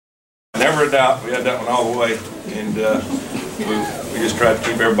never a doubt. We had that one all the way, and we just tried to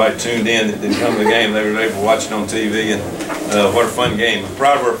keep everybody tuned in that didn't come to the game. They were able to watch it on TV, and what a fun game. I'm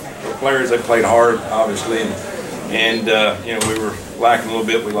proud of our players. They played hard, obviously, and you know, we were lacking a little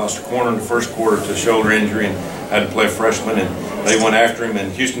bit. We lost a corner in the first quarter to a shoulder injury and had to play a freshman, and they went after him,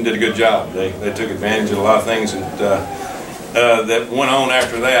 and Houston did a good job. They took advantage of a lot of things that went on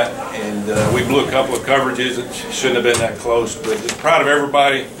after that, and we blew a couple of coverages that shouldn't have been that close, but just proud of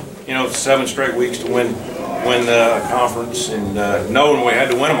everybody. You know, 7 straight weeks to win a conference, and knowing we had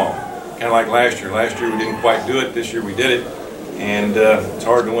to win them all, kind of like last year. Last year we didn't quite do it. This year we did it, and it's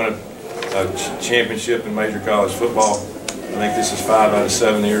hard to win a championship in major college football. I think this is 5 out of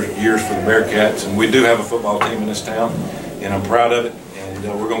 7 years for the Bearcats, and we do have a football team in this town, and I'm proud of it, and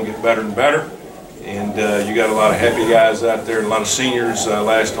we're going to get better and better. And you got a lot of happy guys out there, a lot of seniors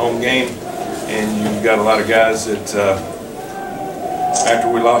last home game, and you've got a lot of guys that after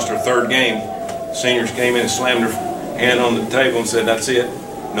we lost our 3rd game, seniors came in and slammed their hand on the table and said, "That's it,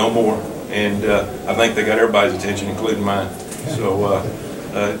 no more." And I think they got everybody's attention, including mine. So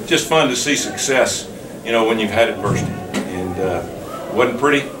just fun to see success, you know, when you've had adversity. And it wasn't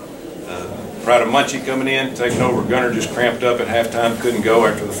pretty. Proud of Munchie coming in, taking over. Gunner just cramped up at halftime, couldn't go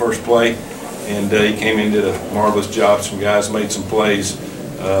after the first play. And he came in and did a marvelous job. Some guys made some plays.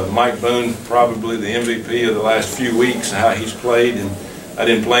 Mike Boone, probably the MVP of the last few weeks, how he's played. And I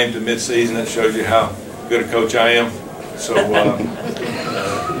didn't play him to midseason. That shows you how good a coach I am. So,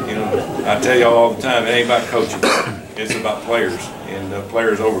 you know, I tell y'all all the time, it ain't about coaching. It's about players. And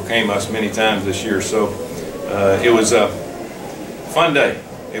players overcame us many times this year. So it was a fun day.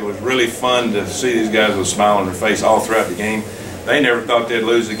 It was really fun to see these guys with a smile on their face all throughout the game. They never thought they'd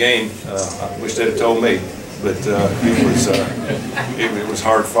lose the game. I wish they'd have told me, but it was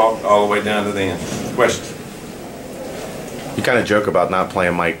hard fought all the way down to the end. Questions? You kind of joke about not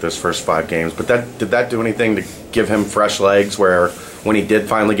playing Mike this first 5 games, but did that do anything to give him fresh legs? Where when he did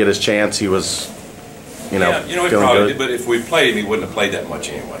finally get his chance, he was, you know, yeah, you know, he feeling probably good? did. But if we played him, he wouldn't have played that much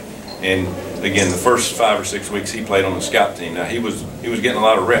anyway. And again, the first 5 or 6 weeks he played on the scout team. Now he was getting a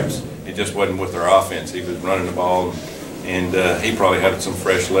lot of reps. It just wasn't with our offense. He was running the ball. And he probably had some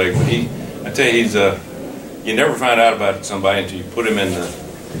fresh legs. But I tell you, he's you never find out about somebody until you put him in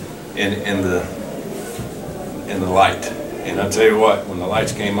the light. And I tell you what, when the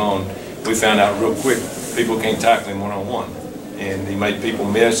lights came on, we found out real quick people can't tackle him one-on-one. And he made people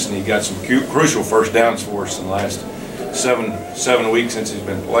miss, and he got some crucial first downs for us in the last seven weeks since he's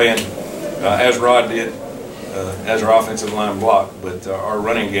been playing, as Rod did, as our offensive line blocked. But our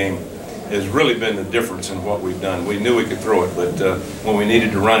running game has really been the difference in what we've done. We knew we could throw it, but when we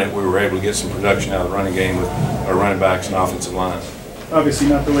needed to run it, we were able to get some production out of the running game with our running backs and offensive line. Obviously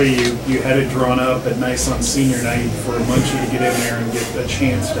not the way you had it drawn up, but nice on senior night for Munchie to get in there and get a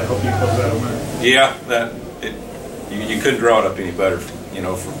chance to help you close out a win. Yeah, you couldn't draw it up any better, you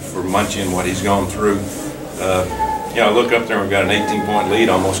know, for Munchie and what he's gone through. You know, I look up there and we've got an 18-point lead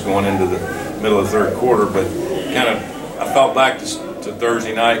almost going into the middle of the 3rd quarter, but I thought back to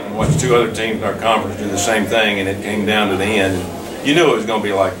Thursday night and watched 2 other teams in our conference do the same thing, and it came down to the end. You knew it was going to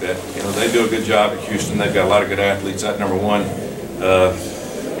be like that. You know, they do a good job at Houston. They've got a lot of good athletes. At number 1,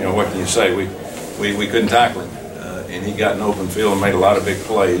 you know, what can you say? We couldn't tackle him, and he got in open field and made a lot of big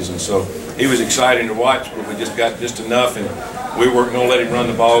plays. And so he was exciting to watch, but we just got just enough, and we weren't going to let him run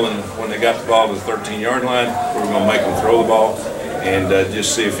the ball. And when they got the ball to the 13-yard line, we were going to make him throw the ball and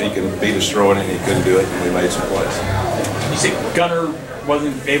just see if he can beat us throwing it. And he couldn't do it, and we made some plays. You say Gunner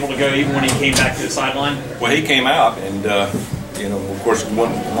wasn't able to go even when he came back to the sideline? Well, he came out, and you know, of course,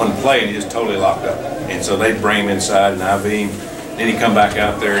 one play, and he just totally locked up. And so they'd bring him inside and IV him. Then he'd come back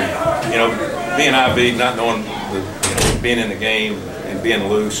out there, and you know, being IV, not knowing being in the game and being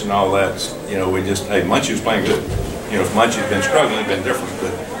loose and all that. You know, we just, hey, Munchie was playing good. You know, if Munchie'd been struggling, it'd been different.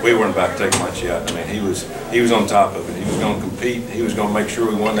 But we weren't about to take Munchie out. I mean, he was on top of it. He was going to compete. He was going to make sure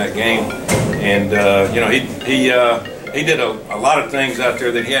we won that game. And you know, he did a lot of things out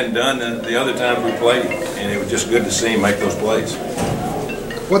there that he hadn't done the other times we played him, and it was just good to see him make those plays.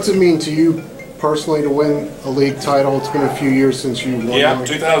 What's it mean to you personally to win a league title? It's been a few years since you won. Yeah,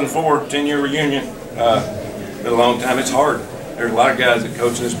 2004, 10-year reunion. Been a long time. It's hard. There's a lot of guys that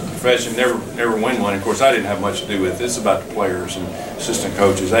coach in this profession never win one. Of course, I didn't have much to do with it. It's about the players and assistant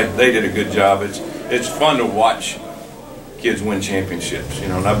coaches. They did a good job. It's fun to watch kids win championships. You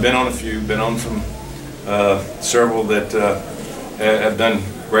know, and I've been on a few, been on some several that have done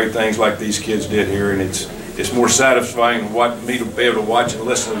great things like these kids did here, and it's more satisfying for me to be able to watch and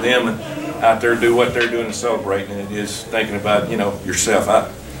listen to them and out there do what they're doing and celebrating than it is thinking about, you know, yourself.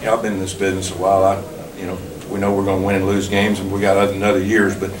 I've been in this business a while. we know we're going to win and lose games, and we got another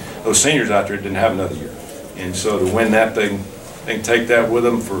years. But those seniors out there didn't have another year, and so to win that, they can take that with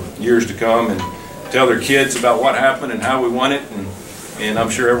them for years to come and tell their kids about what happened and how we won it. And I'm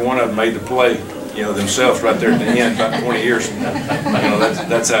sure every one of them made the play, you know, themselves right there at the end, about 20 years from now. You know,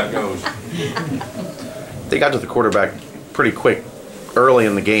 that's how it goes. They got to the quarterback pretty quick early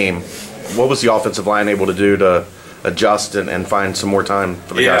in the game. What was the offensive line able to do to adjust and find some more time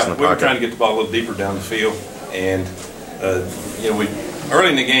for the guys in the pocket? We were trying to get the ball a little deeper down the field, and you know, early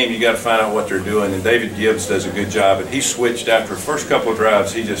in the game you got to find out what they're doing. And David Gibbs does a good job. And he switched after the first couple of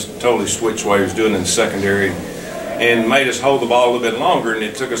drives. He just totally switched what he was doing in the secondary, and made us hold the ball a little bit longer. And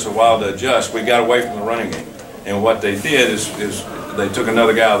it took us a while to adjust. We got away from the running game, and what they did is they took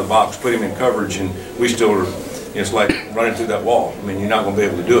another guy out of the box, put him in coverage, and we still were. It's like running through that wall. I mean, you're not going to be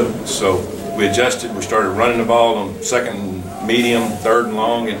able to do it. So we adjusted. We started running the ball on second and medium, third and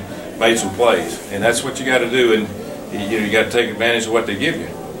long, and made some plays. And that's what you got to do. And you got to take advantage of what they give you.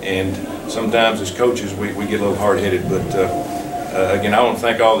 And sometimes as coaches, we get a little hard-headed. But again, I want to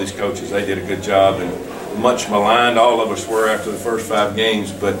thank all these coaches. They did a good job, and much maligned all of us were after the first 5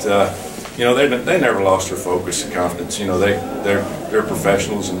 games. But you know, they never lost their focus and confidence. You know, they're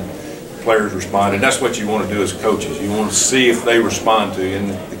professionals, and players responded. That's what you want to do as coaches. You want to see if they respond to you, and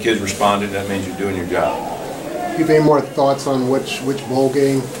the kids responded. That means you're doing your job. Do you have any more thoughts on which bowl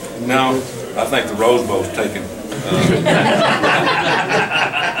game? No, I think the Rose Bowl's taken.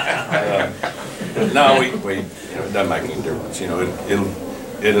 No, we you know, it doesn't make any difference. You know,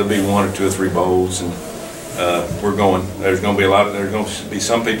 it'll be 1 or 2 or 3 bowls, and we're going. There's going to be there's going to be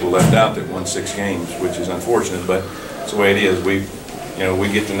some people left out that won 6 games, which is unfortunate, but it's the way it is. You know,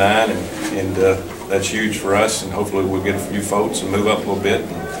 we get to 9, and that's huge for us, and hopefully we'll get a few votes and move up a little bit.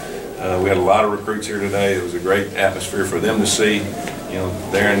 And, we had a lot of recruits here today. It was a great atmosphere for them to see. You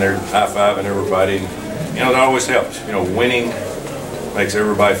know, they're in there high-fiving everybody. And, you know, that always helps. You know, winning makes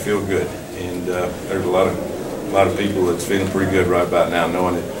everybody feel good, and there's a lot of people that's feeling pretty good right about now,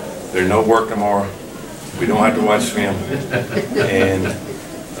 knowing that there's no work tomorrow. We don't have to watch film, and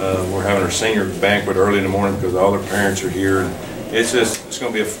we're having our senior banquet early in the morning because all their parents are here. And it's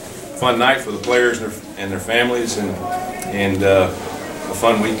going to be a fun night for the players and their families, and a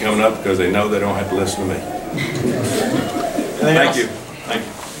fun week coming up because they know they don't have to listen to me. Thank you. Thank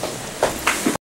you.